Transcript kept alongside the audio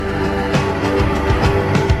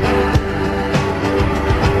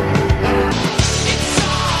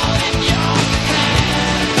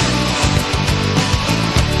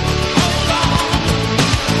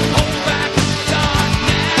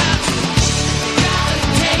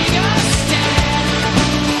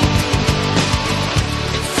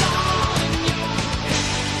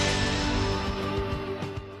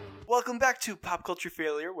to Pop Culture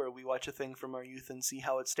Failure, where we watch a thing from our youth and see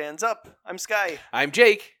how it stands up. I'm Sky, I'm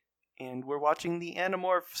Jake. and we're watching the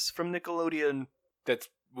Animorphs from Nickelodeon.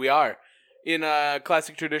 We are. In a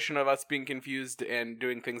classic tradition of us being confused and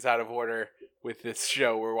doing things out of order with this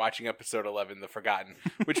show, we're watching episode 11, The Forgotten,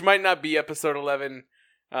 which might not be episode 11.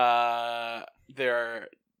 There's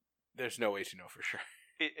no way to know for sure.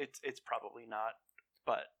 It's probably not,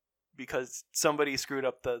 but because somebody screwed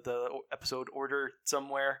up the episode order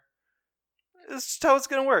somewhere, this is how it's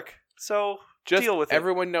going to work. So Just deal with it.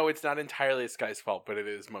 everyone know it's not entirely Sky's fault, but it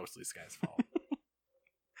is mostly Sky's fault.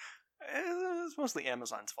 It's mostly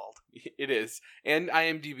Amazon's fault. It is. And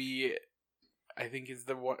IMDb, I think, is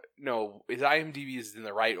the one. No, IMDb is in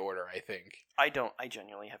the right order, I think. I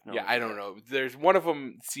genuinely have no idea. I don't know. There's one of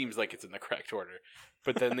them seems like it's in the correct order,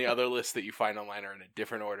 but then the other lists that you find online are in a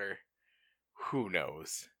different order. Who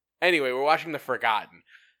knows? Anyway, we're watching The Forgotten.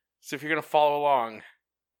 So if you're going to follow along,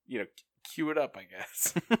 cue it up, I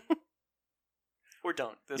guess. Or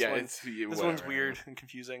don't. This whatever. one's weird and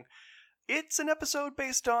confusing. It's an episode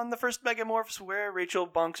based on the first Megamorphs where Rachel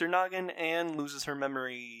bonks her noggin and loses her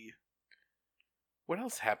memory. What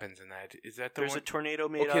else happens in that? Is that There's one? a tornado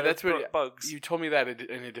made Okay, out that's of what bugs. You told me that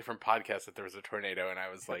in a different podcast that there was a tornado, and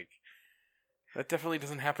I was like, that definitely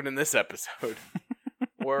doesn't happen in this episode.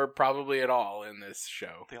 Or probably at all in this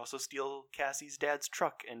show. They also steal Cassie's dad's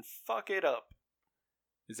truck and fuck it up.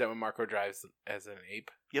 Is that when Marco drives as an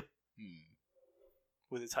ape? Yep.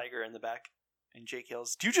 With a tiger in the back. And Jake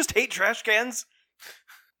yells, "Do you just hate trash cans?"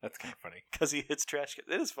 That's kind of funny. Because he hits trash cans.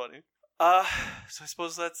 It is funny. So I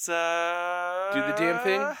suppose let's, do the damn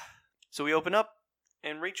thing? So we open up,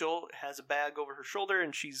 and Rachel has a bag over her shoulder,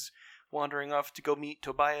 and she's wandering off to go meet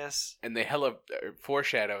Tobias. And they hella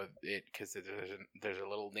foreshadow it, because there's a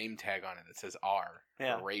little name tag on it that says R.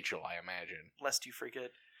 Yeah. For Rachel, I imagine. Lest you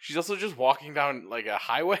forget. She's also just walking down, like, a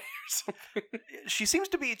highway or something. She seems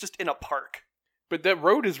to be just in a park. But that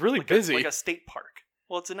road is really busy. Like a state park.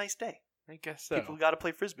 Well, it's a nice day. I guess so. People got to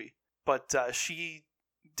play Frisbee. But she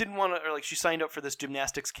didn't want to, or like she signed up for this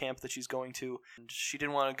gymnastics camp that she's going to. And she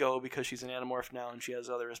didn't want to go because she's an Animorph now and she has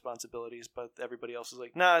other responsibilities. But everybody else is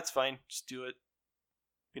like, nah, it's fine. Just do it.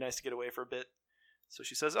 Be nice to get away for a bit. So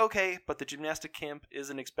she says, okay, but the gymnastic camp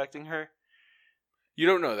isn't expecting her. You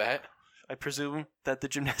don't know that. I presume that the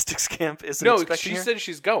gymnastics camp isn't No, expecting her. she said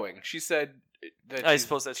she's going. She said that I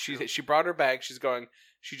suppose that's true. She brought her bag. She's going.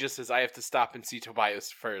 She just says, I have to stop and see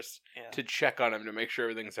Tobias first to check on him to make sure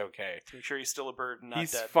everything's okay. To make sure he's still a bird and not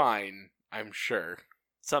He's dead. fine, I'm sure.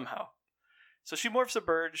 Somehow. So she morphs a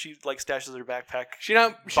bird. She like stashes her backpack. She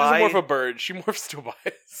doesn't morph a bird. She morphs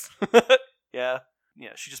Tobias. Yeah.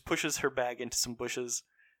 She just pushes her bag into some bushes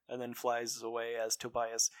and then flies away as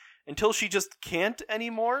Tobias until she just can't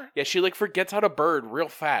anymore. Yeah, she like forgets how to bird real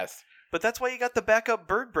fast. But that's why you got the backup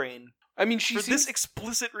bird brain. I mean, this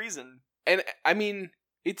explicit reason. And I mean,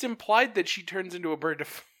 it's implied that she turns into a bird to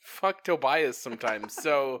fuck Tobias sometimes.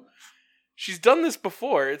 So she's done this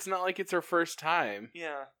before. It's not like it's her first time.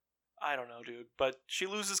 Yeah. I don't know, dude. But she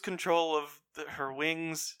loses control of her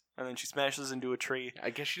wings, and then she smashes into a tree. I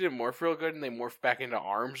guess she didn't morph real good, and they morphed back into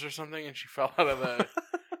arms or something, and she fell out of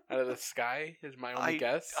the sky, is my only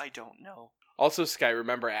guess. I don't know. Also, Sky,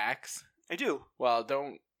 remember Axe? I do. Well,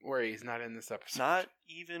 don't worry. He's not in this episode. Not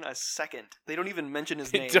even a second. They don't even mention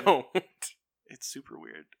his They name. don't. It's super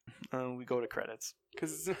weird. We go to credits.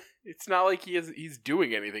 Because it's not like he's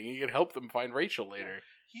doing anything. He can help them find Rachel later.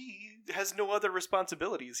 He has no other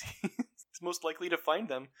responsibilities. He's most likely to find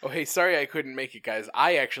them. Oh, hey, sorry I couldn't make it, guys.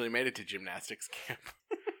 I actually made it to gymnastics camp.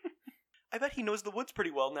 I bet he knows the woods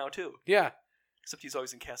pretty well now, too. Yeah. Except he's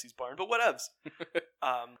always in Cassie's barn, but whatevs.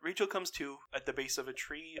 Rachel comes to at the base of a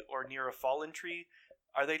tree or near a fallen tree.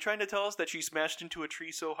 Are they trying to tell us that she smashed into a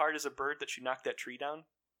tree so hard as a bird that she knocked that tree down?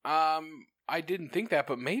 I didn't think that,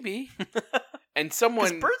 but maybe. And someone...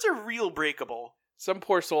 Because birds are real breakable. Some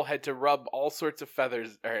poor soul had to rub all sorts of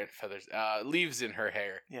leaves in her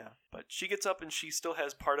hair. Yeah, but she gets up and she still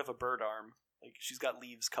has part of a bird arm. Like, she's got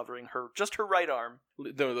leaves covering just her right arm.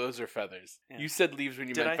 No, those are feathers. Yeah. You said leaves when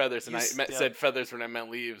you meant feathers, and said feathers when I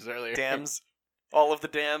meant leaves earlier. Dams. All of the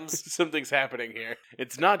dams. Something's happening here.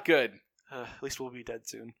 It's not good. At least we'll be dead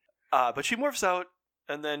soon. But she morphs out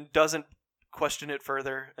and then doesn't question it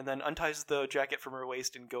further, and then unties the jacket from her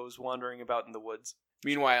waist and goes wandering about in the woods.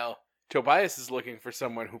 Meanwhile, Tobias is looking for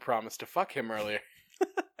someone who promised to fuck him earlier.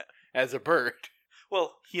 As a bird.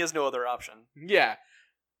 Well, he has no other option. Yeah.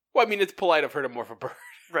 Well, I mean, it's polite of her to morph a bird.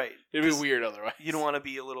 Right. It'd be weird otherwise. You don't want to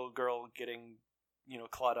be a little girl getting,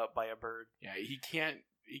 clawed up by a bird. Yeah, he can't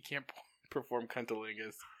perform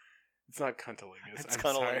cunnilingus. It's not cunnilingus. It's I'm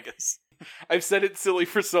sorry. cunnilingus. I've said it silly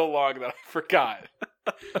for so long that I forgot.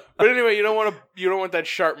 But anyway, you don't want that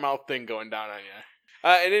sharp mouth thing going down on you.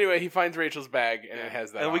 And anyway, he finds Rachel's bag, and it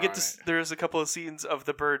has that. And we get on to. it. There's a couple of scenes of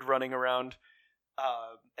the bird running around,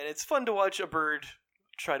 and it's fun to watch a bird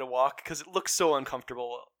try to walk because it looks so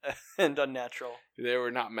uncomfortable and unnatural. They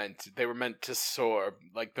were not meant. They were meant to soar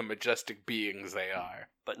like the majestic beings they are.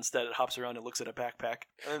 But instead, it hops around and looks at a backpack.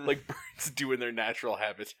 And Like birds do in their natural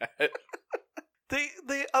habitat.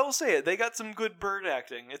 I will say it. They got some good bird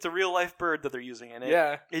acting. It's a real life bird that they're using, and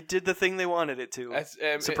it did the thing they wanted it to.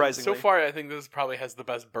 Surprisingly, so far, I think this probably has the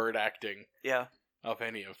best bird acting. Yeah, of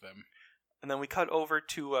any of them. And then we cut over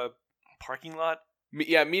to a parking lot.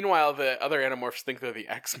 Yeah. Meanwhile, the other Animorphs think they're the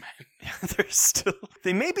X-Men.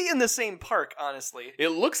 They may be in the same park. Honestly, It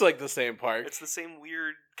looks like the same park. it's the same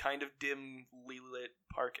weird kind of dimly lit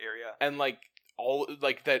park area. And all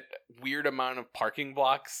that weird amount of parking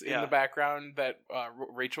blocks in the background that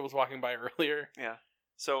Rachel was walking by earlier. Yeah.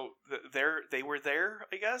 So they were there,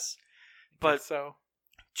 I guess. But But so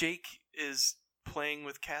Jake is playing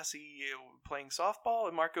with Cassie, playing softball,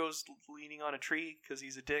 and Marco's leaning on a tree because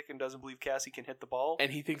he's a dick and doesn't believe Cassie can hit the ball.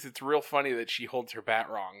 and he thinks it's real funny that she holds her bat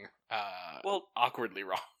wrong. Awkwardly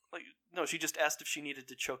wrong. Like, no, she just asked if she needed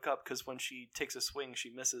to choke up because when she takes a swing, she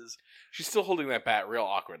misses. She's still holding that bat real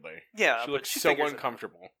awkwardly. Yeah, She but looks she so figures it out.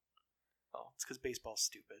 uncomfortable. Oh, it's because baseball's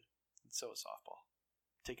stupid, and so is softball.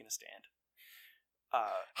 Taking a stand.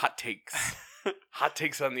 Hot takes. Hot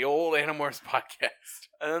takes on the old Animorphs podcast.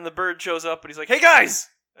 And then the bird shows up, and he's like, "Hey guys!"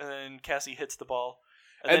 And then Cassie hits the ball.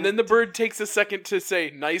 And then the bird takes a second to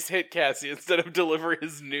say, "Nice hit, Cassie," instead of deliver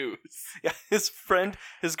his news. Yeah, his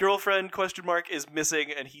girlfriend, is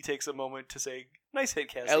missing, and he takes a moment to say, "Nice hit,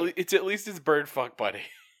 Cassie." It's at least his bird fuck buddy.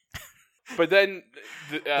 But then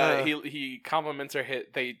he compliments her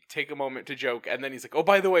hit. They take a moment to joke, and then he's like, "Oh,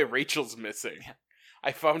 by the way, Rachel's missing. Yeah.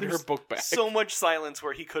 I found There's her book bag." So much silence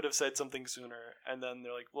where he could have said something sooner, and then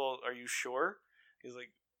they're like, "Well, are you sure?" He's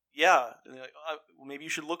like, "Yeah." And they're like, well, maybe you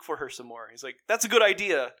should look for her some more. He's like, "That's a good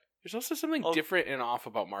idea." There's also something different and off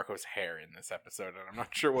about Marco's hair in this episode, and I'm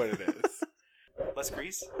not sure what it is. Less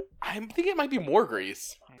grease? I think it might be more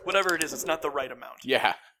grease. Whatever it is, it's not the right amount.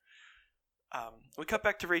 Yeah. We cut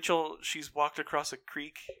back to Rachel. She's walked across a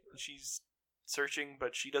creek, and she's searching,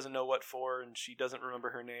 but she doesn't know what for, and she doesn't remember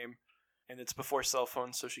her name. And it's before cell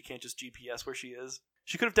phones, so she can't just GPS where she is.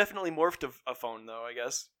 She could have definitely morphed a phone, though, I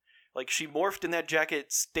guess. Like, she morphed in that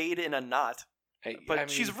jacket, stayed in a knot. But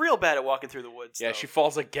she's real bad at walking through the woods. Yeah, though. she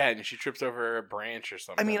falls again. She trips over a branch or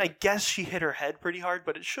something. I mean, I guess she hit her head pretty hard,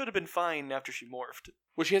 but it should have been fine after she morphed.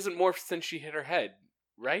 Well, she hasn't morphed since she hit her head,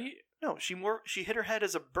 right? No, she hit her head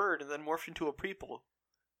as a bird and then morphed into a people.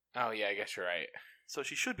 Oh, yeah, I guess you're right. So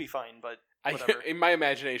she should be fine, but whatever. In my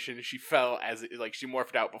imagination, she fell she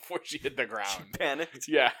morphed out before she hit the ground. She panicked.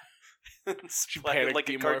 Yeah. She panicked like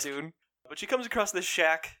a cartoon. But she comes across this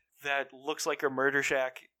shack that looks like her murder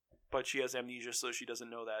shack, but she has amnesia, so she doesn't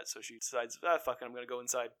know that. So she decides, fuck it, I'm going to go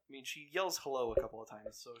inside. I mean, she yells hello a couple of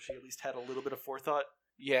times, so she at least had a little bit of forethought.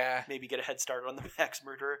 Yeah. Maybe get a head start on the Max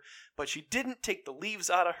murderer. But she didn't take the leaves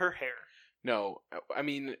out of her hair. No. I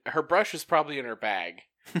mean, her brush is probably in her bag.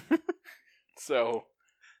 So.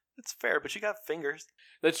 It's fair, but she got fingers.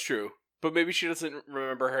 That's true. But maybe she doesn't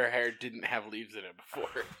remember her hair didn't have leaves in it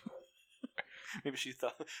before. Maybe she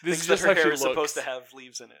thought This is that just her how she hair is looks. supposed to have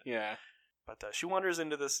leaves in it. Yeah. But she wanders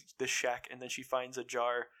into this shack, and then she finds a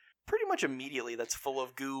jar pretty much immediately that's full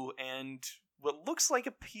of goo and what looks like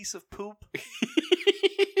a piece of poop.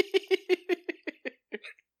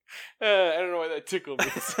 I don't know why that tickled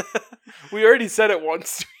me. We already said it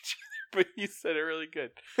once to each other, but you said it really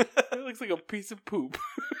good. It looks like a piece of poop.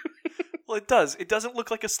 Well, it does. It doesn't look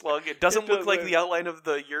like a slug. It doesn't look like the outline of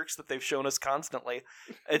the Yeerks that they've shown us constantly.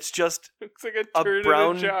 It's just looks like a turd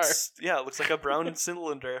brown in a jar. Yeah, it looks like a brown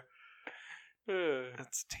cylinder.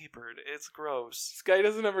 It's tapered. It's gross. This guy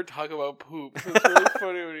doesn't ever talk about poop. It's really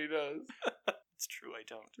funny when he does. It's true, I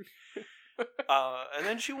don't. And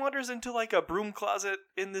then she wanders into like a broom closet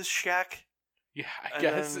in this shack. Yeah, I And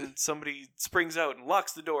guess. then somebody springs out and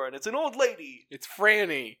locks the door, and it's an old lady. It's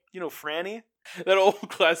Franny. You know Franny? That old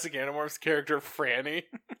classic Animorphs character, Franny.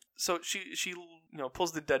 So she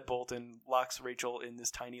pulls the deadbolt and locks Rachel in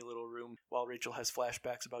this tiny little room while Rachel has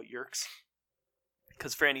flashbacks about Yeerks.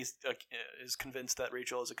 Because Franny is convinced that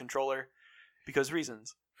Rachel is a controller because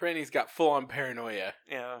reasons. Franny's got full-on paranoia.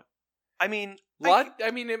 Yeah. I mean...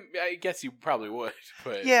 I guess you probably would,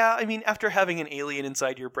 but... Yeah, I mean, after having an alien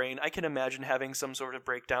inside your brain, I can imagine having some sort of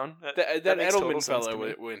breakdown. That makes total Edelman sense to fellow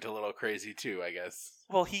me. went a little crazy too, I guess.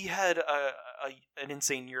 Well, he had an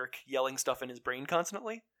insane Yeerk yelling stuff in his brain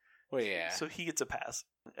constantly. Well, yeah. So he gets a pass.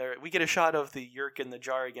 We get a shot of the Yerk in the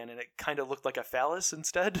jar again, and it kind of looked like a phallus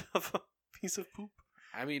instead of a piece of poop.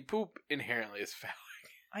 I mean, poop inherently is phallic.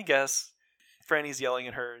 I guess. Franny's yelling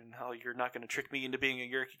at her and how you're not going to trick me into being a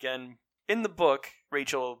Yerk again. In the book,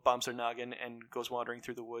 Rachel bumps her noggin and goes wandering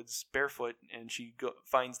through the woods barefoot, and she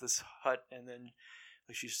finds this hut, and then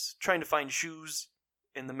she's trying to find shoes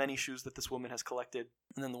in the many shoes that this woman has collected,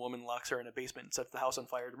 and then the woman locks her in a basement and sets the house on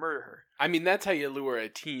fire to murder her. I mean, that's how you lure a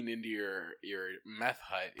teen into your meth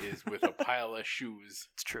hut, is with a pile of shoes.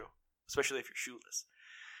 It's true, especially if you're shoeless.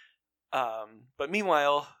 But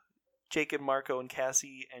meanwhile, Jake and Marco and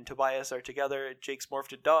Cassie and Tobias are together. Jake's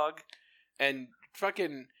morphed a dog. And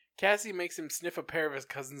fucking Cassie makes him sniff a pair of his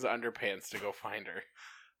cousin's underpants to go find her.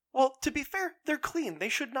 Well, to be fair, they're clean. They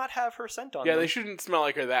should not have her scent on them. Yeah, they shouldn't smell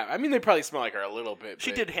like her that. I mean, they probably smell like her a little bit.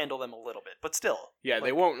 She did handle them a little bit, but still. Yeah,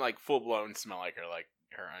 they won't like full blown smell like her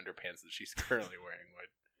underpants that she's currently wearing would.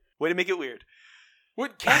 Way to make it weird.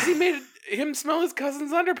 What? Cassie made him smell his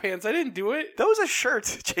cousin's underpants. I didn't do it. That was a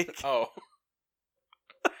shirt, Jake. Oh.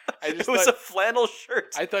 It was a flannel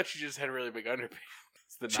shirt. I thought she just had really big underpants.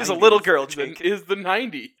 She's a little girl, Jake. Is the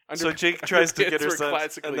 90. So Jake tries to get her scent,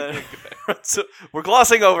 classically and then so we're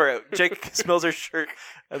glossing over it. Jake smells her shirt,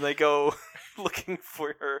 and they go looking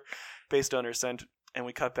for her based on her scent. And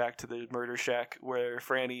we cut back to the murder shack where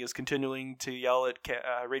Franny is continuing to yell at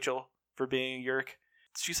Rachel for being a Yerk.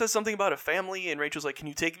 She says something about a family, and Rachel's like, "Can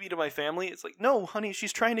you take me to my family?" It's like, "No, honey,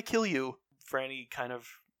 she's trying to kill you." Franny kind of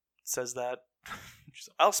says that. She's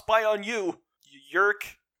like, "I'll spy on you, you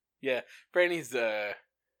Yerk." Yeah, Franny's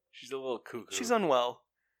she's a little cuckoo. She's unwell.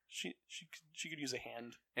 She could use a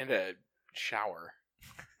hand and a shower.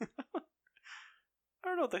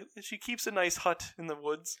 I don't know. She keeps a nice hut in the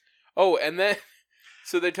woods. Oh, and then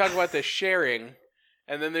so they talk about the sharing,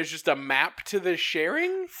 and then there's just a map to the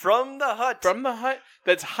sharing from the hut.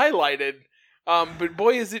 That's highlighted. But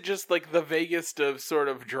boy, is it just like the vaguest of sort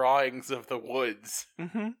of drawings of the woods.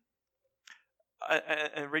 Mm-hmm.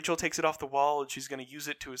 And Rachel takes it off the wall, and she's going to use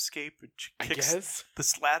it to escape. And she kicks the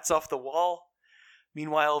slats off the wall.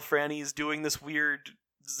 Meanwhile, Franny is doing this weird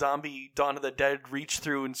zombie Dawn of the Dead reach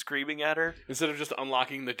through and screaming at her. Instead of just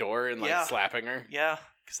unlocking the door and slapping her. Yeah,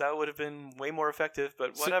 because that would have been way more effective,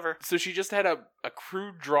 but whatever. So she just had a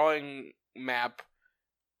crude drawing map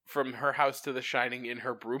from her house to The Shining in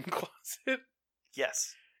her broom closet?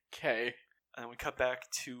 Yes. Okay. And we cut back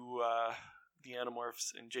to the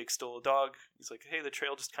Animorphs, and Jake stole a dog. He's like, "Hey, the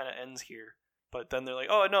trail just kind of ends here." But then they're like,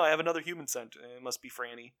 "Oh, no, I have another human scent. It must be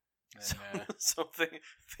Franny." And, so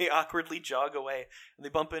they awkwardly jog away, and they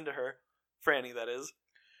bump into her, Franny, that is,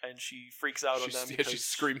 and she freaks out on them. Yeah, she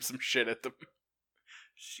screams some shit at them.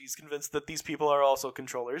 She's convinced that these people are also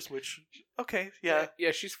controllers, which, okay, yeah.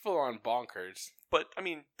 Yeah, she's full on bonkers. But, I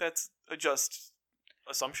mean, that's a just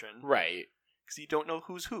assumption. Right. Because you don't know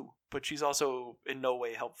who's who, but she's also in no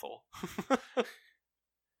way helpful.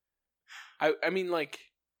 I mean, like,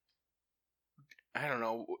 I don't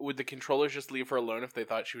know. Would the controllers just leave her alone if they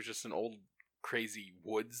thought she was just an old crazy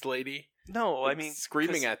woods lady? No, I mean,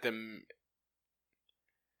 screaming at them.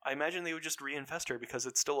 I imagine they would just reinfest her because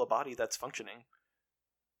it's still a body that's functioning.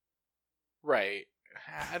 Right.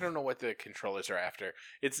 I don't know what the controllers are after.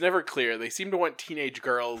 It's never clear. They seem to want teenage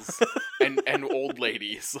girls and old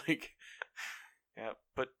ladies. Like, yeah,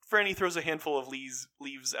 but Franny throws a handful of leaves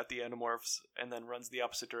at the Animorphs and then runs the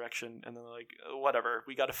opposite direction, and then they're like, whatever,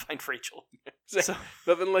 we gotta find Rachel. So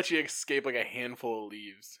nothing lets you escape like a handful of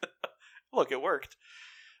leaves. Look, it worked.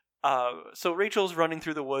 So Rachel's running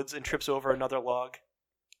through the woods and trips over another log.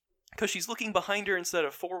 Because she's looking behind her instead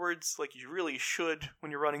of forwards, like you really should when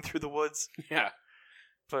you're running through the woods. Yeah.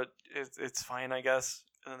 But it's fine, I guess.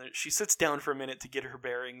 And then she sits down for a minute to get her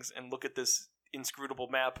bearings and look at this inscrutable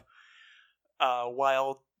map.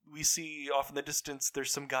 While we see off in the distance,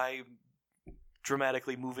 there's some guy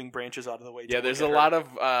dramatically moving branches out of the way. Yeah, there's a lot of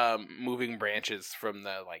moving branches from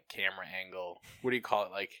the like camera angle. What do you call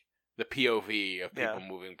it? Like the POV of people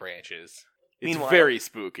moving branches. It's very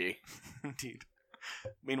spooky. Indeed.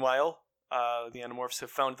 Meanwhile, the Animorphs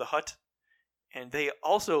have found the hut, and they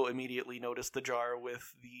also immediately notice the jar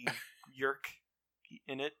with the Yerk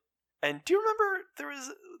in it. And do you remember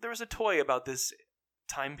there was a toy about this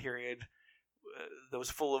time period that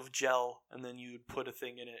was full of gel, and then you'd put a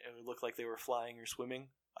thing in it, and it would look like they were flying or swimming?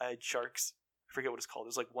 I had sharks. I forget what it's called. It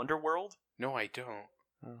was like Wonder World? No, I don't.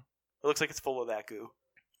 It looks like it's full of that goo.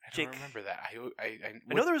 I don't remember that.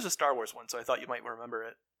 I know there was a Star Wars one, so I thought you might remember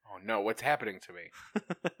it. Oh no, what's happening to me?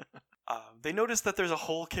 They notice that there's a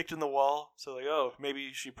hole kicked in the wall, so like, oh, maybe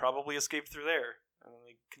she probably escaped through there. And then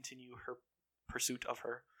they continue her pursuit of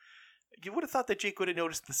her. You would have thought that Jake would have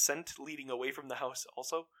noticed the scent leading away from the house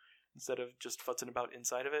also. instead of just futzing about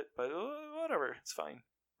inside of it. But whatever, it's fine.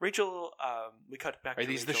 Rachel, we cut back to Are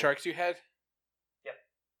these Rachel. the sharks you had?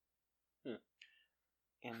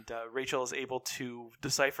 And Rachel is able to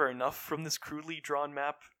decipher enough from this crudely drawn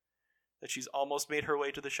map that she's almost made her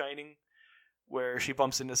way to The Shining, where she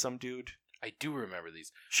bumps into some dude. I do remember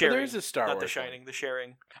these. Sharing, there's a Star not Wars The Shining, The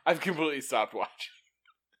Sharing. I've completely stopped watching.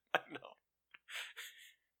 I know.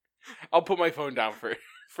 I'll put my phone down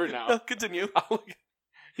for now. No, continue.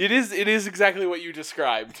 It is exactly what you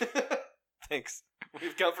described. Thanks. We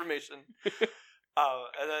have confirmation.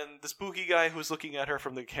 And then the spooky guy who's looking at her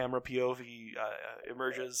from the camera POV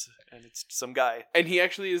emerges, and it's some guy. And he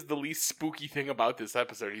actually is the least spooky thing about this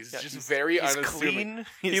episode. He's very he's unassuming.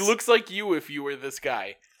 Clean. He looks like you if you were this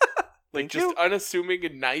guy. Like, just you. unassuming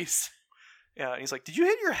and nice. Yeah, and he's like, "Did you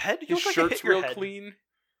hit your head? You His look like you shirt's hit your real head." clean.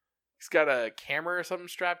 He's got a camera or something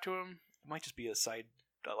strapped to him. It might just be a side,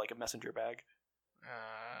 like a messenger bag.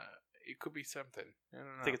 It could be something. I don't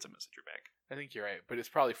know. I think it's a messenger bag. I think you're right, but it's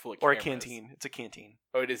probably full of Or cameras. a canteen. It's a canteen.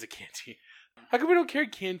 Oh, it is a canteen. How come we don't carry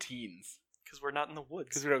canteens? Because we're not in the woods.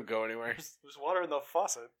 Because we don't go anywhere. There's water in the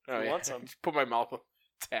faucet. If you want some. Just put my mouth on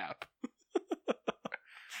the tap.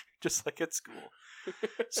 Just like at school.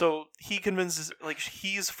 So he convinces, like,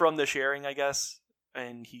 he's from The Sharing, I guess,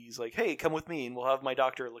 and he's like, "Hey, come with me, and we'll have my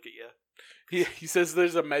doctor look at you." He says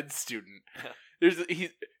there's a med student. Yeah.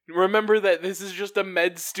 Remember that this is just a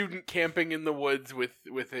med student camping in the woods with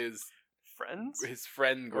his Friends? his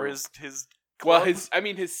friend group. Or his club? Well, his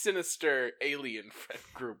sinister alien friend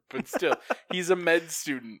group, but still, he's a med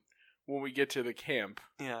student when we get to the camp.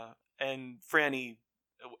 Yeah, and Franny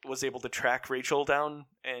was able to track Rachel down,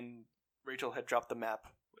 and Rachel had dropped the map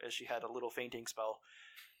as she had a little fainting spell.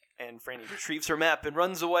 And Franny retrieves her map and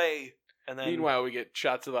runs away. And then, meanwhile, we get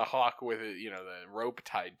shots of the hawk with the rope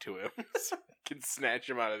tied to him, so he can snatch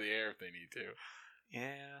him out of the air if they need to.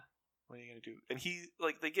 Yeah, what are you gonna do? And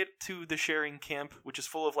they get to the Sharing camp, which is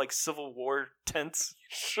full of like Civil War tents.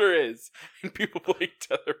 Sure is, and people playing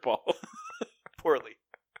tetherball Poorly.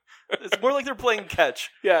 It's more like they're playing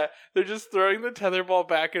catch. Yeah, they're just throwing the tetherball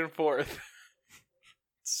back and forth.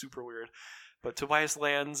 It's super weird. But Tobias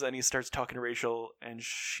lands and he starts talking to Rachel, and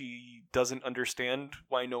she doesn't understand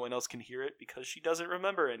why no one else can hear it because she doesn't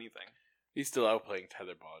remember anything. He's still out playing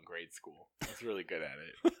tetherball in grade school. He's really good at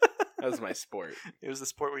it. That was my sport. It was the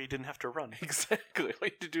sport where you didn't have to run. Exactly. All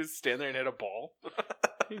you had to do is stand there and hit a ball.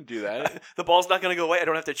 You can do that. The ball's not going to go away. I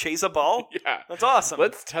don't have to chase a ball. Yeah. That's awesome.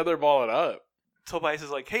 Let's tetherball it up. Tobias is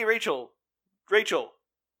like, "Hey, Rachel. Rachel.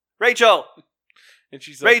 Rachel. And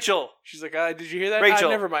she's like, Rachel." She's like, did you hear that? Rachel.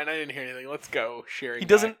 Never mind. I didn't hear anything. Let's go. Sharing. He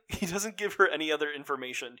doesn't give her any other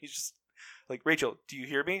information. He's just like, "Rachel, do you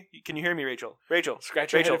hear me? Can you hear me, Rachel? Rachel.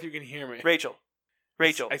 Scratch your Rachel. head if you can hear me. Rachel.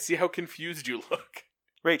 Rachel. I see how confused you look.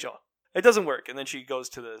 Rachel." It doesn't work, and then she goes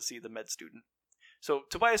to see the med student. So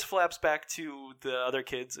Tobias flaps back to the other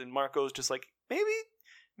kids, and Marco's just like,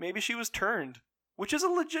 maybe she was turned, which is a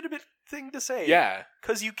legitimate thing to say. Yeah.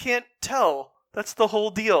 Because you can't tell. That's the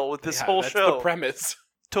whole deal with this whole that's show. the premise.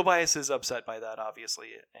 Tobias is upset by that, obviously,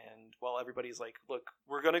 and while everybody's like, "Look,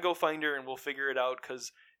 we're gonna go find her and we'll figure it out,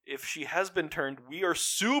 because if she has been turned, we are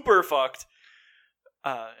super fucked."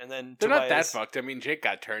 And then They're Tobias, not that fucked. I mean, Jake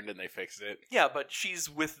got turned and they fixed it. Yeah, but she's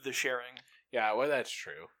with the Sharing. Yeah, well, that's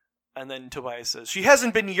true. And then Tobias says, "She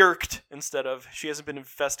hasn't been yerked," instead of "she hasn't been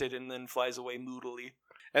infested," and then flies away moodily.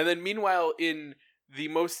 And then meanwhile, in the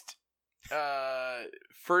most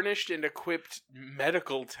furnished and equipped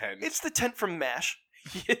medical tent. It's the tent from MASH.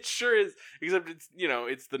 It sure is. Except it's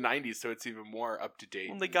it's the 90s, so it's even more up to date.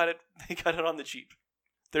 Well, they got it on the cheap.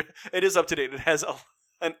 It is up to date. It has a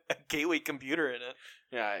gateway computer in it.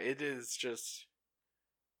 Yeah, it is just.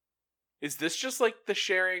 Is this just like the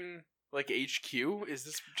Sharing like HQ? Is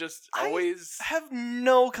this just always? I have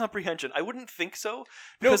no comprehension. I wouldn't think so,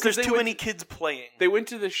 No, because there's they too went many kids playing. They went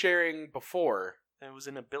to the Sharing before. It was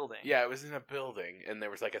in a building. Yeah, it was in a building, and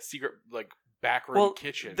there was like a secret like backroom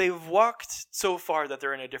kitchen. They've walked so far that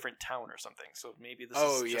they're in a different town or something. So maybe this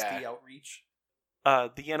is just the outreach.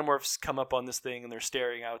 The Animorphs come up on this thing and they're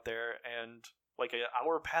staring out there, and like an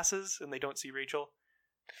hour passes and they don't see Rachel.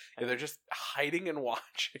 And they're just hiding and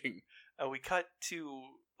watching. We cut to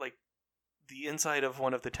like the inside of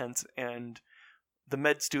one of the tents, and the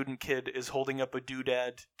med student kid is holding up a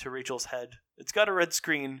doodad to Rachel's head. It's got a red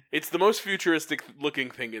screen. It's the most futuristic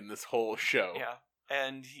looking thing in this whole show. Yeah.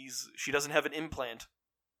 And she doesn't have an implant,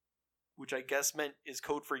 which I guess is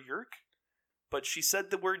code for Yerk. But she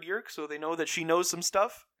said the word Yerk, so they know that she knows some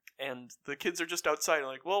stuff. And the kids are just outside,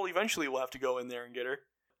 like, well, eventually we'll have to go in there and get her.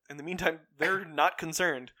 In the meantime, they're not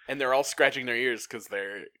concerned. And they're all scratching their ears because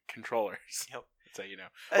they're controllers. Yep. That's how you know.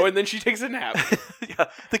 Oh, and then she takes a nap. Yeah,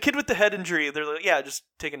 the kid with the head injury, they're like, yeah, just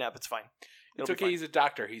take a nap, it's fine. It's okay, he's a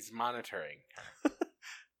doctor, he's monitoring.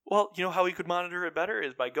 Well, you know how he could monitor it better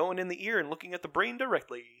is by going in the ear and looking at the brain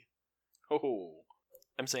directly. Oh.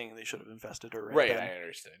 I'm saying they should have invested her Right, then I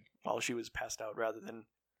understand. while she was passed out rather than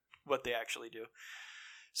what they actually do.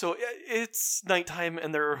 So it's nighttime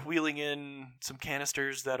and they're wheeling in some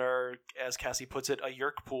canisters that are, as Cassie puts it, a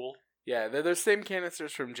yerk pool. Yeah, they're the same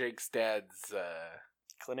canisters from Jake's dad's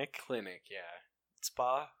Clinic. yeah.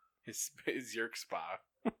 Spa. His yerk spa.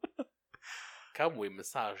 Come, we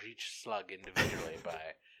massage each slug individually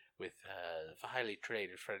with highly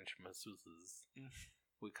trained French masseuses.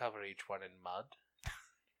 We cover each one in mud.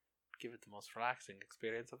 Give it the most relaxing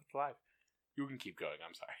experience of its life. You can keep going,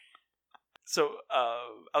 I'm sorry. So,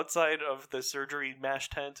 outside of the surgery MASH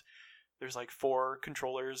tent, there's like 4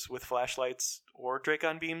 controllers with flashlights or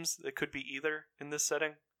Dracon beams. It could be either in this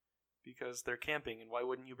setting because they're camping, and why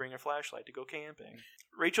wouldn't you bring a flashlight to go camping?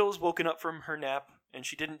 Rachel's woken up from her nap, and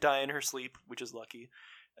she didn't die in her sleep, which is lucky.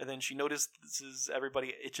 And then she notices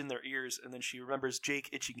everybody itching their ears, and then she remembers Jake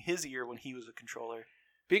itching his ear when he was a controller.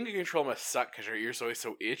 Being a control must suck because your ear's always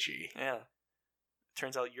so itchy. Yeah.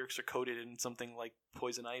 Turns out yerks are coated in something like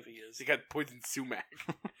poison ivy is. They got poison sumac.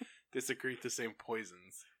 They secrete the same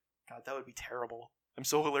poisons. God, that would be terrible. I'm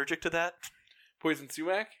so allergic to that. Poison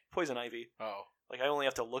sumac? Poison ivy. Oh. Like, I only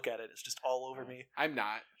have to look at it. It's just all over me. I'm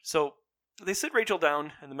not. So, they sit Rachel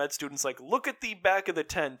down, and the med student's like, look at the back of the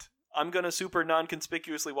tent. I'm going to super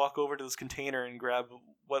non-conspicuously walk over to this container and grab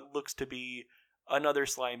what looks to be another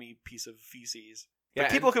slimy piece of feces. Yeah,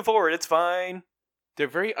 but keep looking forward. It's fine. They're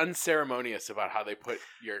very unceremonious about how they put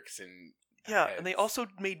yerks in Yeah, heads. and they also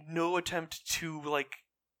made no attempt to, like,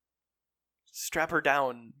 strap her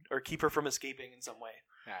down or keep her from escaping in some way.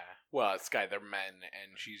 Yeah. Well, Sky, they're men,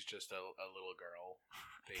 and she's just a little girl.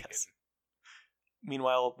 They Yes. can...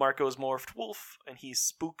 Meanwhile, Marco's morphed wolf, and he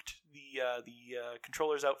spooked the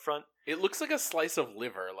controllers out front. It looks like a slice of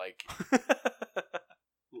liver, like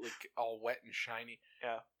all wet and shiny.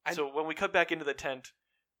 Yeah. So when we cut back into the tent,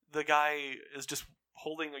 the guy is just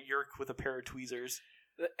holding a yerk with a pair of tweezers,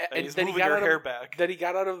 and he's moving her hair back. That he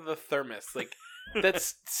got out of the thermos. Like,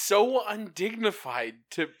 that's so undignified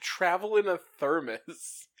to travel in a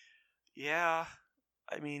thermos. Yeah.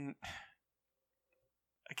 I mean,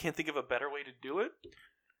 I can't think of a better way to do it.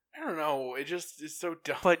 I don't know. It just is so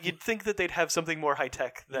dumb. But you'd think that they'd have something more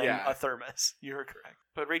high-tech than Yeah. a thermos. You're correct.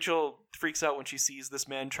 But Rachel freaks out when she sees this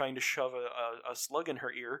man trying to shove a slug in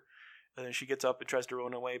her ear. And then she gets up and tries to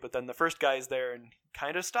run away. But then the first guy's there and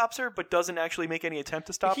kind of stops her, but doesn't actually make any attempt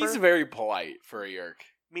to stop her. He's very polite for a yerk.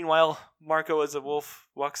 Meanwhile, Marco as a wolf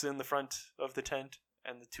walks in the front of the tent,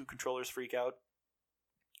 and the 2 controllers freak out.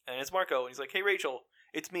 And it's Marco, and he's like, hey, Rachel,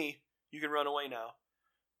 it's me. You can run away now.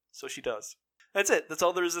 So she does. That's it. That's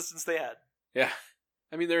all the resistance they had. Yeah.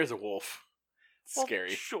 I mean, there is a wolf. It's Well, scary.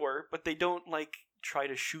 Sure, but they don't, like, try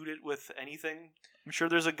to shoot it with anything. I'm sure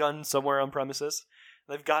there's a gun somewhere on premises.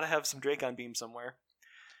 They've got to have some Dracon beam somewhere.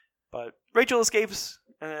 But Rachel escapes,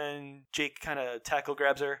 and then Jake kind of tackle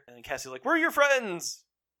grabs her, and then Cassie's like, we're your friends!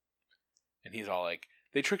 And he's all like,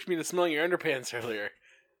 they tricked me into smelling your underpants earlier.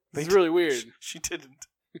 This is They really weird. She didn't.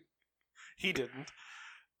 He didn't.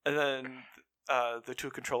 And then the 2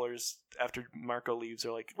 controllers, after Marco leaves,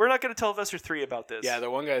 are like, we're not going to tell Vesser 3 about this. Yeah, the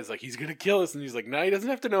one guy's like, he's going to kill us. And he's like, no, he doesn't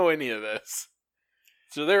have to know any of this.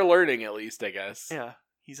 So they're learning, at least, I guess. Yeah,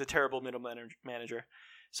 he's a terrible middle manager.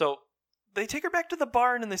 So they take her back to the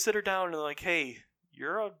barn and they sit her down and they're like, hey,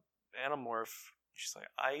 you're a Animorph. She's like,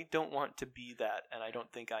 I don't want to be that, and I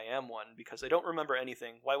don't think I am one because I don't remember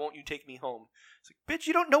anything. Why won't you take me home? It's like, bitch,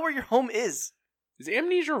 you don't know where your home is. Is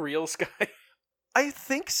amnesia real, Sky? I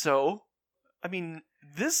think so. I mean,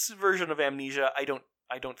 this version of amnesia, I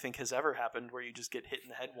don't think has ever happened where you just get hit in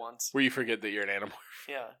the head once. Where you forget that you're an Animorph.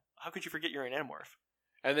 Yeah. How could you forget you're an Animorph?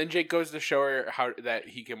 And then Jake goes to show her how that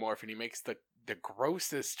he can morph, and he makes the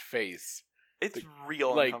grossest face. It's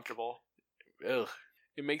real like- uncomfortable. Ugh.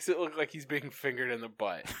 It makes it look like he's being fingered in the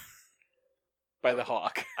butt by the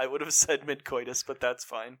hawk. I would have said mid-coitus, but that's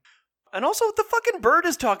fine. And also, the fucking bird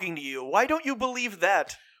is talking to you. Why don't you believe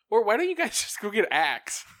that? Or why don't you guys just go get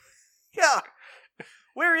Axe? Yeah.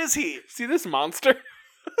 Where is he? See this monster?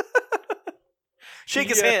 Shake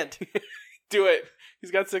his Yeah. hand. Do it.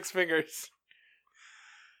 He's got 6 fingers.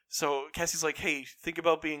 So Cassie's like, hey, think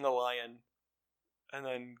about being a lion. And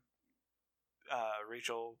then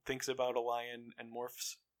Rachel thinks about a lion and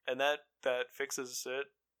morphs. And that fixes it.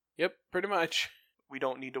 Yep, pretty much. We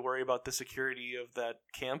don't need to worry about the security of that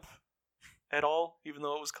camp at all, even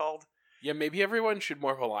though it was called. Yeah, maybe everyone should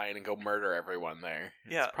morph a lion and go murder everyone there.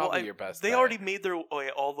 Yeah, It's probably your best They bet. already made their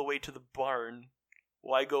way all the way to the barn,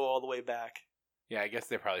 Why go all the way back? Yeah, I guess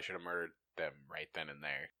they probably should have murdered them right then and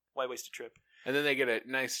there. Why waste a trip? And then they get a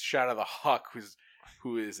nice shot of the Hawk,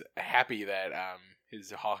 who is happy that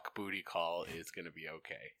his Hawk booty call is going to be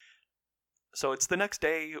okay. So it's the next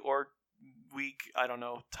day or week. I don't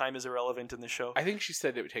know. Time is irrelevant in the show. I think she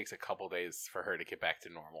said it takes a couple days for her to get back to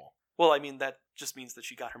normal. Well, I mean, that just means that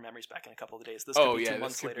she got her memories back in a couple of days. This could be 2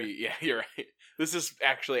 months later. Yeah, you're right. This is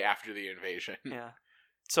actually after the invasion. Yeah.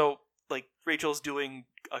 So, like, Rachel's doing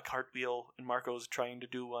a cartwheel, and Marco's trying to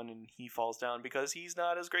do one, and he falls down because he's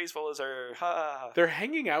not as graceful as her. Ha! Their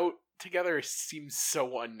hanging out together seems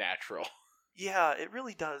so unnatural. Yeah, it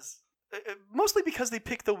really does. Mostly because they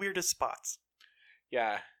pick the weirdest spots.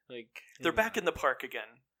 Yeah, like... They're back in the park again.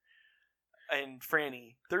 And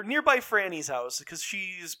Franny. They're nearby Franny's house because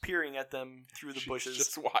she's peering at them through the bushes.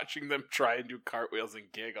 Just watching them try and do cartwheels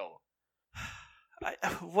and giggle.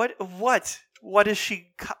 What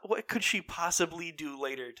could she possibly do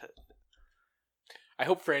later to... I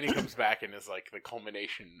hope Franny comes back and is like the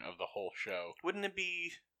culmination of the whole show. Wouldn't it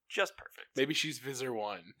be just perfect? Maybe she's Visor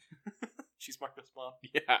 1. She's Marco's mom.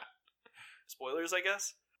 Yeah. Spoilers, I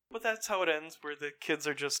guess. But that's how it ends, where the kids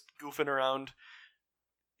are just goofing around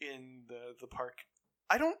in the park.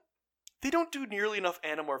 They don't do nearly enough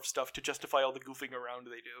Animorph stuff to justify all the goofing around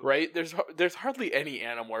they do. Right? There's hardly any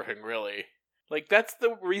Animorphing, really. Like, that's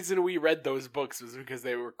the reason we read those books, was because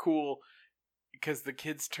they were cool, because the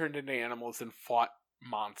kids turned into animals and fought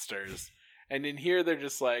monsters. And in here, they're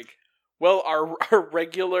just like, well, our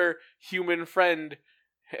regular human friend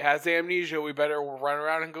has amnesia, we better run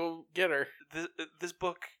around and go get her. This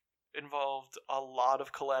book involved a lot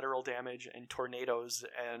of collateral damage and tornadoes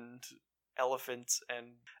and elephants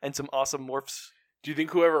and some awesome morphs. Do you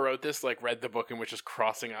think whoever wrote this read the book and was just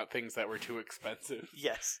crossing out things that were too expensive?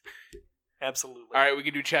 Yes. Absolutely. All right, we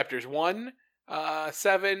can do chapters 1,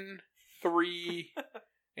 7, 3,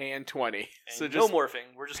 and 20. And so no just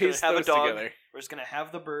morphing. We're just going to have a dog. Together. We're just going to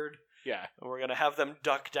have the bird. Yeah. And we're going to have them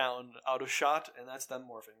duck down out of shot, and that's them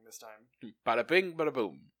morphing this time. Bada bing, bada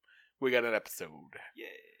boom. We got an episode. Yay.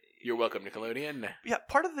 You're welcome, Nickelodeon. Yeah,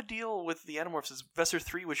 part of the deal with the Animorphs is Professor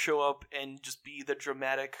 3 would show up and just be the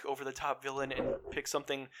dramatic, over-the-top villain and pick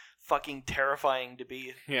something fucking terrifying to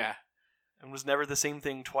be. Yeah. And was never the same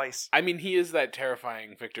thing twice. I mean, he is that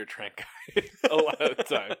terrifying Victor Trent guy a lot of the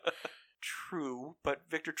time. True, but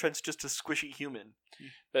Victor Trent's just a squishy human.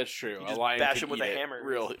 That's true. You just a lion bash can him with eat a it hammer.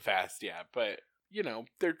 real fast, yeah. But,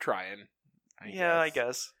 they're trying. I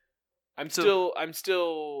guess. I'm still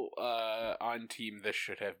on team this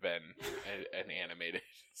should have been an animated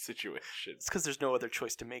situation. It's because there's no other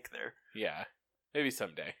choice to make there. Yeah. Maybe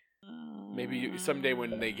someday. Maybe someday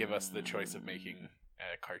when they give us the choice of making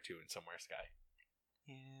a cartoon Somewhere Sky.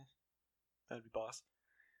 Yeah. That'd be boss.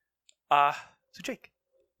 So Jake,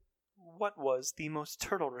 what was the most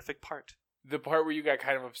turtle-rific part? The part where you got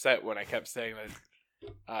kind of upset when I kept saying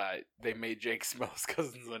that they made Jake smell his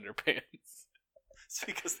cousin's underpants. It's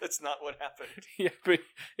because that's not what happened. Yeah, but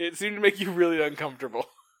it seemed to make you really uncomfortable.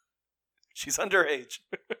 She's underage.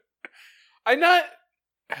 I'm not...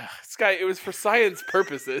 Sky, it was for science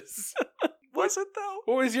purposes. Was it, though?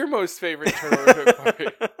 What was your most favorite turtle-rific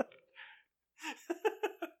part?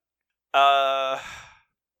 I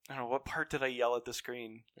don't know, what part did I yell at the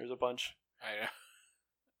screen? There's a bunch.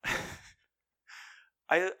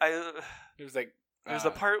 I know. It was like... There's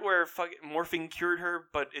the part where morphing cured her,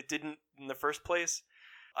 but it didn't in the first place.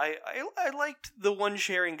 I liked the one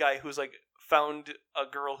sharing guy who's found a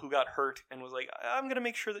girl who got hurt and was like, I'm gonna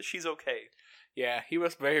make sure that she's okay. Yeah, he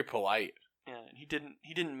was very polite. Yeah, and he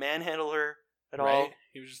didn't manhandle her at right? all.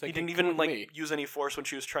 He was just he didn't even use any force when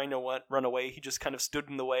she was trying to run away. He just kind of stood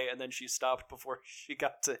in the way, and then she stopped before she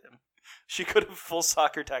got to him. She could have full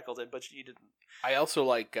soccer tackled him, but she didn't. I also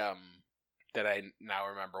like that I now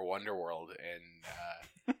remember Wonderworld,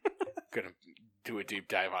 and gonna do a deep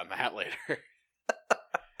dive on that later.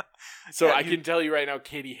 So yeah, I can tell you right now,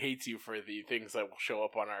 Katie hates you for the things that will show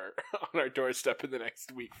up on our doorstep in the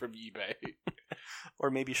next week from eBay. Or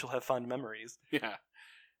maybe she'll have fond memories. Yeah,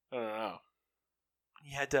 I don't know.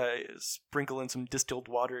 You had to sprinkle in some distilled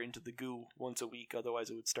water into the goo once a week, otherwise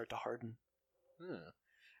it would start to harden.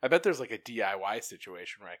 I bet there's a DIY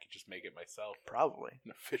situation where I could just make it myself. Probably.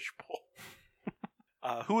 In a fishbowl.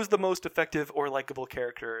 Who was the most effective or likable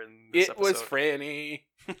character in this episode? It was Franny.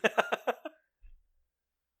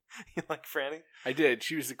 You like Franny? I did.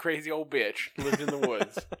 She was a crazy old bitch. Lived in the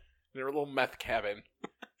woods. In her little meth cabin.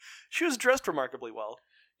 She was dressed remarkably well.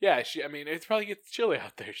 Yeah, it probably gets chilly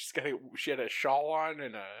out there. She had a shawl on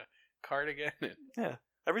and a cardigan. Yeah,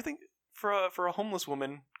 everything for a homeless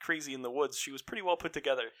woman crazy in the woods. She was pretty well put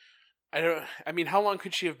together. I mean, how long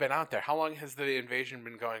could she have been out there? How long has the invasion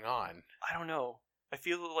been going on? I don't know. I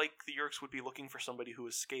feel like the Yeerks would be looking for somebody who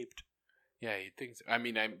escaped. Yeah, you'd think so. I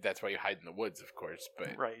mean, that's why you hide in the woods, of course,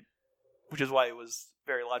 but... Right. Which is why it was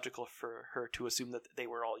very logical for her to assume that they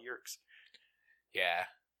were all Yeerks. Yeah.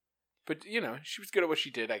 But, she was good at what she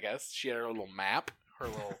did, I guess. She had her little map, her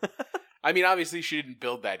little... I mean, obviously she didn't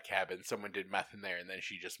build that cabin. Someone did meth in there, and then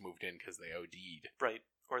she just moved in because they OD'd. Right.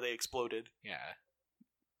 Or they exploded. Yeah.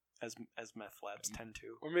 As meth labs tend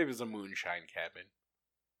to. Or maybe it was a moonshine cabin.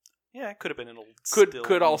 Yeah, it could have been an old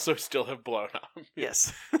Could also still have blown up.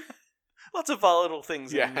 Yes. Lots of volatile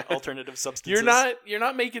things in alternative substances. You're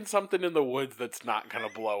not making something in the woods that's not gonna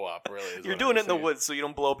blow up, really. You're doing it in the woods so you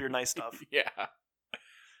don't blow up your nice stuff. Yeah.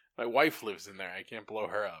 My wife lives in there. I can't blow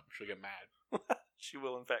her up. She'll get mad. She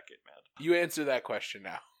will in fact get mad. You answer that question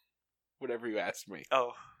now. Whatever you asked me.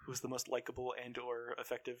 Oh, who's the most likable and or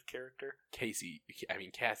effective character? Cassie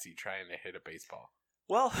trying to hit a baseball.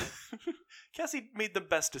 Well, Cassie made the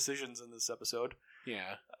best decisions in this episode.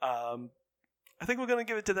 Yeah. I think we're going to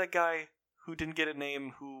give it to that guy who didn't get a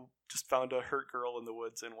name, who just found a hurt girl in the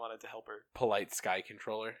woods and wanted to help her. Polite Sky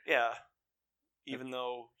Controller. Yeah. Even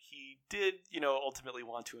though he did, ultimately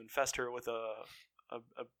want to infest her with a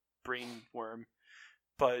brain worm.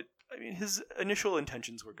 But, I mean, his initial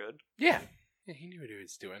intentions were good. Yeah. Yeah, he knew what he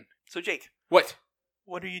was doing. So, Jake. What?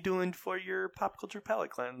 What are you doing for your pop culture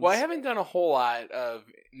palate cleanse? Well, I haven't done a whole lot of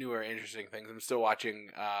new or interesting things. I'm still watching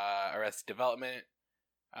Arrested Development.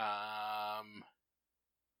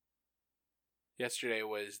 Yesterday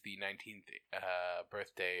was the 19th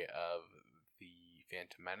birthday of the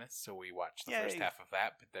Phantom Menace, so we watched the first half of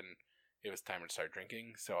that, but then it was time to start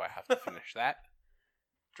drinking, so I have to finish that.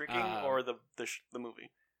 Drinking or the movie?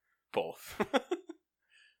 Both.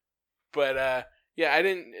 But, yeah,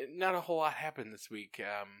 not a whole lot happened this week.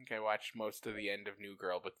 I watched most of the end of New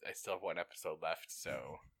Girl, but I still have one episode left,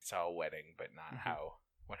 so it's all wedding, but not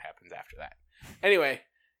what happens after that. Anyway,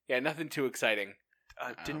 yeah, nothing too exciting.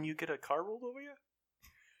 Didn't you get a car rolled over you?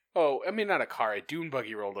 Oh, I mean, not a car. A dune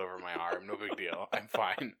buggy rolled over my arm. No big deal. I'm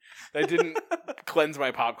fine. That didn't cleanse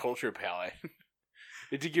my pop culture palate.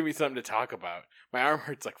 It did give me something to talk about. My arm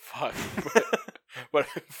hurts like fuck, but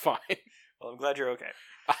I'm fine. Well, I'm glad you're okay.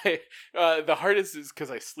 The hardest is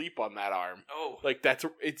because I sleep on that arm. Oh.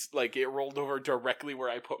 It's like it rolled over directly where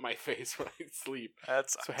I put my face when I sleep. That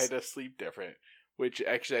sucks. So I had to sleep different. Which,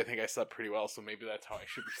 actually, I think I slept pretty well, so maybe that's how I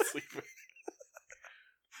should be sleeping.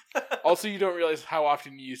 Also, you don't realize how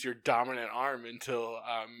often you use your dominant arm until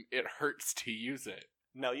it hurts to use it.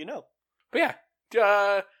 Now you know. But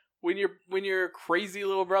yeah, when your crazy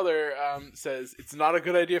little brother says it's not a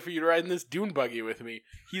good idea for you to ride in this dune buggy with me,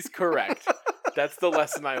 he's correct. That's the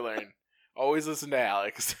lesson I learned. Always listen to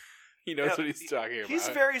Alex. He knows what he's talking about. He's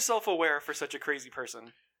very self-aware for such a crazy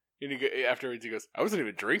person. And afterwards he goes, I wasn't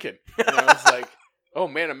even drinking. And I was like, oh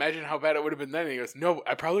man, imagine how bad it would have been then. And he goes, no,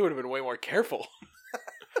 I probably would have been way more careful.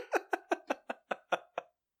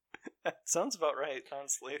 Sounds about right,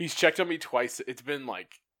 honestly. He's checked on me twice. It's been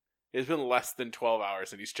less than 12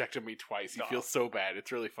 hours and he's checked on me twice. He feels so bad.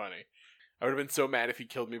 It's really funny. I would have been so mad if he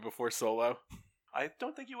killed me before Solo. I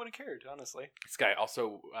don't think you would have cared, honestly. This guy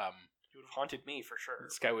also... he would have haunted me, for sure.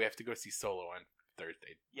 This guy, we have to go see Solo on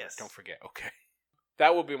Thursday. Yes. Don't forget. Okay.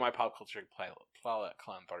 That will be my pop culture palette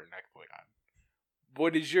clown butter neck boy on.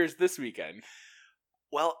 What is yours this weekend?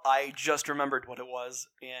 Well, I just remembered what it was,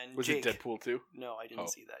 and Was Jake, it Deadpool 2? No, I didn't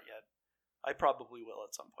see that yet. I probably will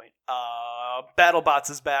at some point. BattleBots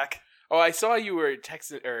is back. Oh, I saw you were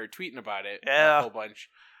texting or tweeting about it. Yeah. A whole bunch.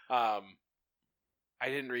 I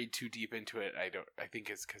didn't read too deep into it. I think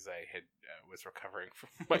it's because I was recovering from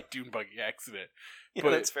my dune buggy accident. Yeah, but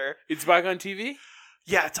that's fair. It's back on TV?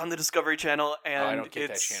 Yeah, it's on the Discovery Channel, and I don't get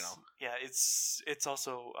that channel. Yeah, it's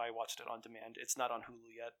also, I watched it on demand. It's not on Hulu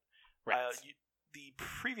yet. Right. The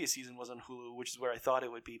previous season was on Hulu, which is where I thought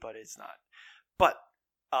it would be, but it's not. But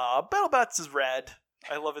BattleBots is rad.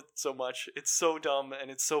 I love it so much. It's so dumb and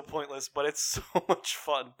it's so pointless, but it's so much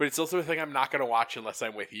fun. But it's also a thing I'm not going to watch unless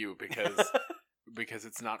I'm with you because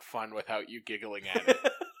it's not fun without you giggling at it.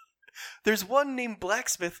 There's one named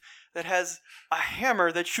Blacksmith that has a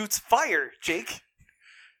hammer that shoots fire, Jake.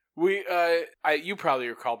 You probably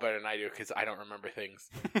recall better than I do because I don't remember things.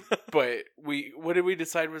 But what did we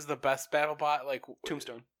decide was the best BattleBot? Like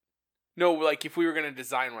Tombstone. No, like if we were gonna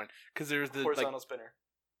design one, because there's the horizontal spinner.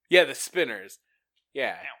 Yeah, the spinners.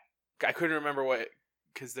 Yeah, Ow. I couldn't remember what,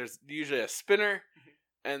 because there's usually a spinner,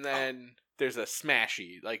 and then there's a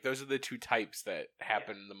smashy. Like those are the two types that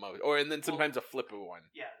happen the most, and then sometimes a flipper one.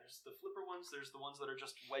 Yeah, there's the flipper ones. There's the ones that are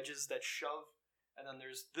just wedges that shove. And then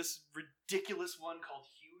there's this ridiculous one called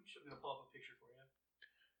Huge. I'm going to pull up a picture for you.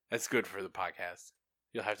 That's good for the podcast.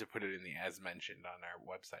 You'll have to put it in the as mentioned on our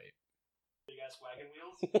website. Big ass wagon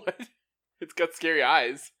wheels? What? It's got scary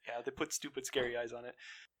eyes. Yeah, they put stupid scary eyes on it.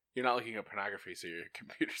 You're not looking at pornography, so your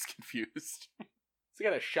computer's confused. Has it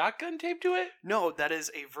got a shotgun taped to it? No, that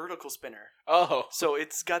is a vertical spinner. Oh. So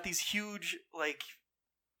it's got these huge, like,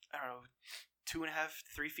 I don't know, 2.5,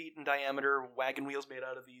 3 feet in diameter wagon wheels made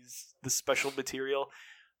out of this special material.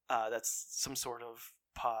 That's some sort of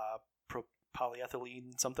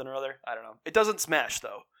polyethylene something or other. I don't know. It doesn't smash,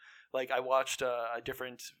 though. Like, I watched a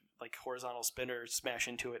different, like, horizontal spinner smash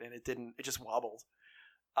into it, and it didn't. It just wobbled.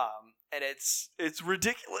 And it's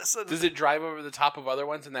ridiculous. Does it drive over the top of other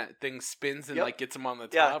ones and that thing spins and like gets them on the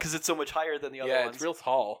top? Yeah, because it's so much higher than the other ones. Yeah, it's real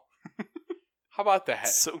tall. How about that?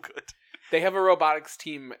 It's so good. They have a robotics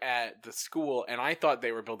team at the school, and I thought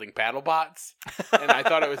they were building battle bots, and I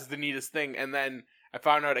thought it was the neatest thing. And then I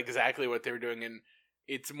found out exactly what they were doing, and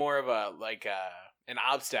it's more of an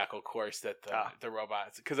obstacle course that the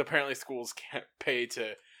robots, because apparently schools can't pay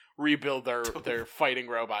to rebuild their fighting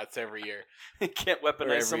robots every year. They can't weaponize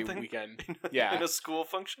every something weekend. in a school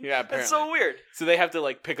function. Yeah, apparently. That's so weird. So they have to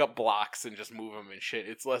like pick up blocks and just move them and shit.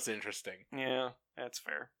 It's less interesting. Yeah, that's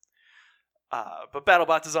fair. But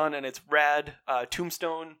BattleBots is on, and it's rad.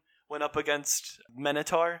 Tombstone went up against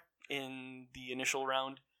Minotaur in the initial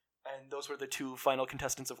round, and those were the 2 final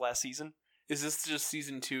contestants of last season. Is this just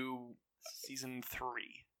season 2? Season 3.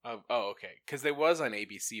 Okay. Because they was on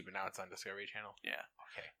ABC, but now it's on Discovery Channel. Yeah.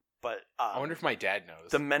 Okay. But I wonder if my dad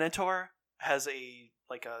knows. The Minotaur has a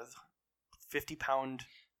 50-pound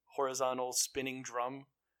horizontal spinning drum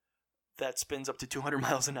that spins up to 200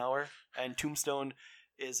 miles an hour, and Tombstone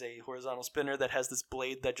is a horizontal spinner that has this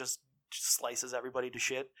blade that just slices everybody to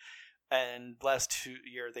shit. And last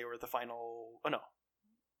year they were the final. Oh no,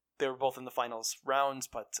 they were both in the finals rounds,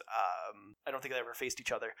 but I don't think they ever faced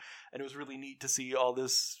each other. And it was really neat to see all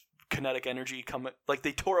this kinetic energy come. Like,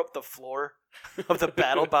 they tore up the floor of the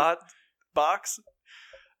BattleBot box.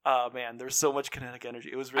 Man, there's so much kinetic energy.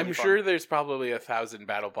 It was really fun. Sure there's probably 1,000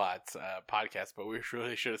 BattleBots podcasts, but we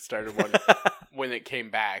really should have started one when it came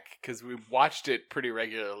back, because we watched it pretty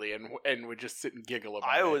regularly and would just sit and giggle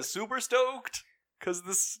about it. I was super stoked because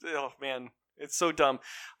this, oh man, it's so dumb.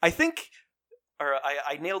 I think, or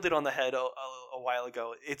I nailed it on the head a while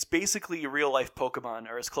ago. It's basically real life Pokemon,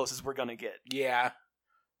 or as close as we're gonna get. Yeah.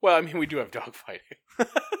 Well, I mean, we do have dogfighting.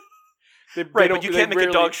 Right, but you can't make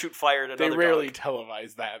a dog shoot fire at another dog. They rarely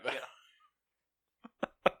televise that.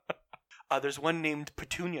 Yeah. There's one named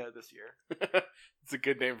Petunia this year. It's a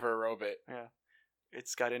good name for a robot. Yeah.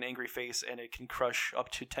 It's got an angry face, and it can crush up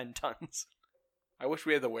to 10 tons. I wish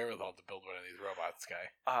we had the wherewithal to build one of these robots, Guy.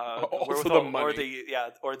 Also the money.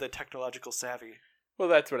 Or the technological savvy. Well,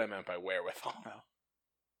 that's what I meant by wherewithal. Well,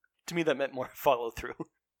 to me, that meant more follow through.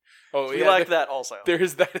 Oh, we like that also.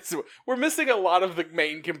 There's that. We're missing a lot of the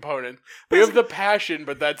main component. We have the passion,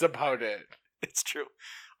 but that's about it. It's true.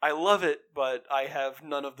 I love it, but I have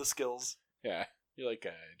none of the skills. Yeah, you're like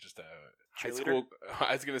just a high school.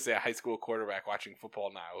 I was gonna say a high school quarterback watching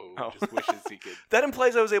football now who just wishes he could. That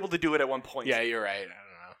implies I was able to do it at one point. Yeah, you're right. I don't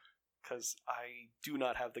know, because I do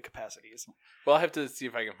not have the capacities. Well, I'll have to see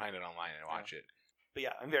if I can find it online and watch it. But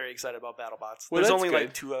yeah, I'm very excited about BattleBots. Well, there's only good.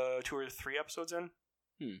 like two or three episodes in.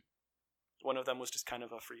 One of them was just kind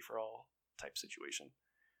of a free-for-all type situation.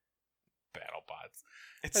 BattleBots.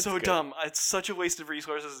 It's so dumb. It's such a waste of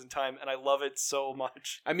resources and time, and I love it so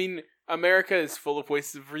much. I mean, America is full of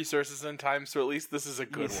wastes of resources and time, so at least this is a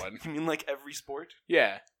good one. You mean like every sport?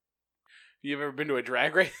 Yeah. You ever been to a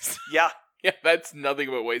drag race? Yeah. Yeah, that's nothing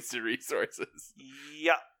but wasted resources.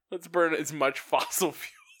 Yeah. Let's burn as much fossil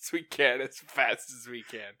fuel as we can, as fast as we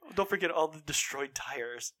can. Don't forget all the destroyed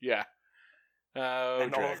tires. Yeah.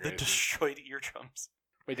 And all of the destroyed eardrums.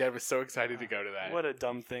 My dad was so excited to go to that. What a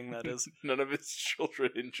dumb thing that is. None of his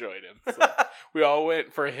children enjoyed him. So we all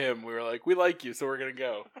went for him. We were like, we like you, so we're going to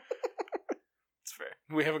go. It's fair.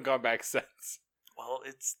 We haven't gone back since. Well,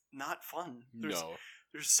 it's not fun. No.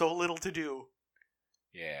 There's so little to do.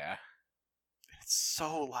 Yeah. It's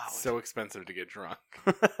so loud. So expensive to get drunk.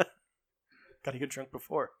 Gotta get drunk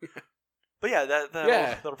before. But yeah,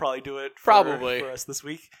 that'll probably do it for us this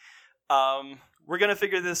week. We're going to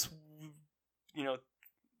figure this,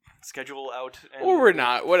 schedule out. Or we're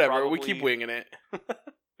not. Whatever. We keep winging it.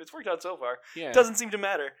 It's worked out so far. Yeah. It doesn't seem to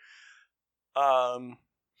matter.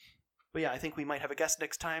 But yeah, I think we might have a guest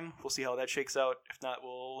next time. We'll see how that shakes out. If not,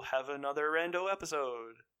 we'll have another rando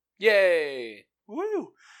episode. Yay!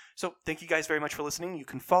 Woo! So thank you guys very much for listening. You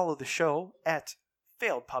can follow the show at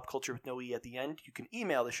Failed Pop Culture with no E at the end. You can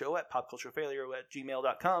email the show at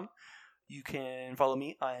popculturefailure@gmail.com. You can follow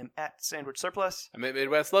me. I am at Sandwich Surplus. I'm at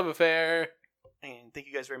Midwest Love Affair. And thank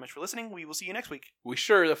you guys very much for listening. We will see you next week. We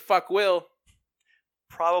sure the fuck will.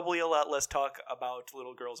 Probably a lot less talk about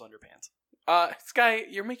little girls' underpants. Sky,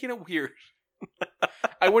 you're making it weird.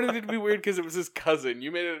 I wanted it to be weird because it was his cousin.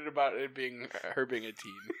 You made it about it being her being a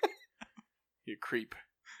teen. You creep.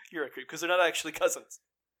 You're a creep because they're not actually cousins.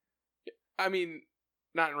 I mean,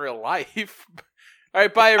 not in real life. All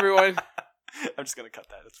right, bye everyone. I'm just gonna cut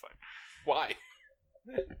that. It's fine. Why?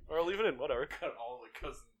 Or I'll leave it in. Whatever. Cut all the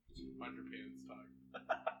cousin underpants talk.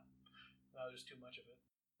 No, there's too much of it.